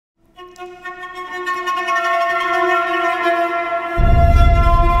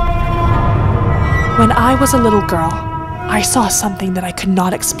When I was a little girl, I saw something that I could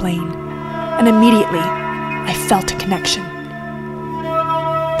not explain, and immediately, I felt a connection.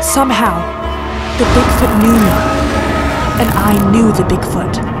 Somehow, the Bigfoot knew me, and I knew the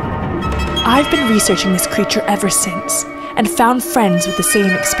Bigfoot. I've been researching this creature ever since, and found friends with the same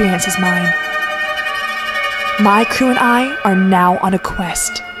experience as mine. My crew and I are now on a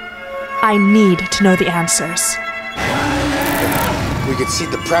quest. I need to know the answers. We could see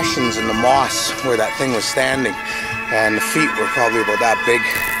depressions in the moss where that thing was standing, and the feet were probably about that big.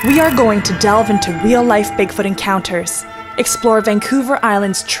 We are going to delve into real-life Bigfoot encounters, explore Vancouver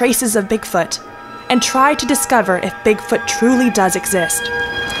Island's traces of Bigfoot, and try to discover if Bigfoot truly does exist.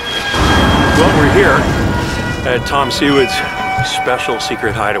 Well, we're here at Tom Seawood's special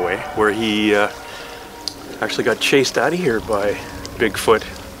secret hideaway, where he actually got chased out of here by Bigfoot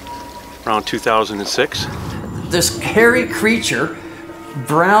around 2006. This hairy creature,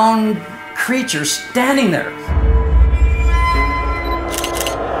 brown creature standing there.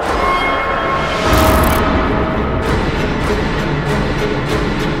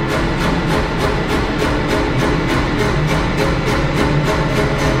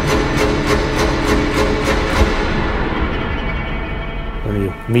 When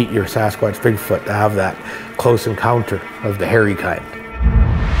you meet your Sasquatch Bigfoot, to have that close encounter of the hairy kind.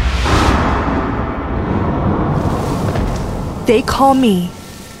 They call me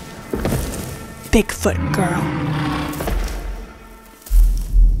Bigfoot Girl.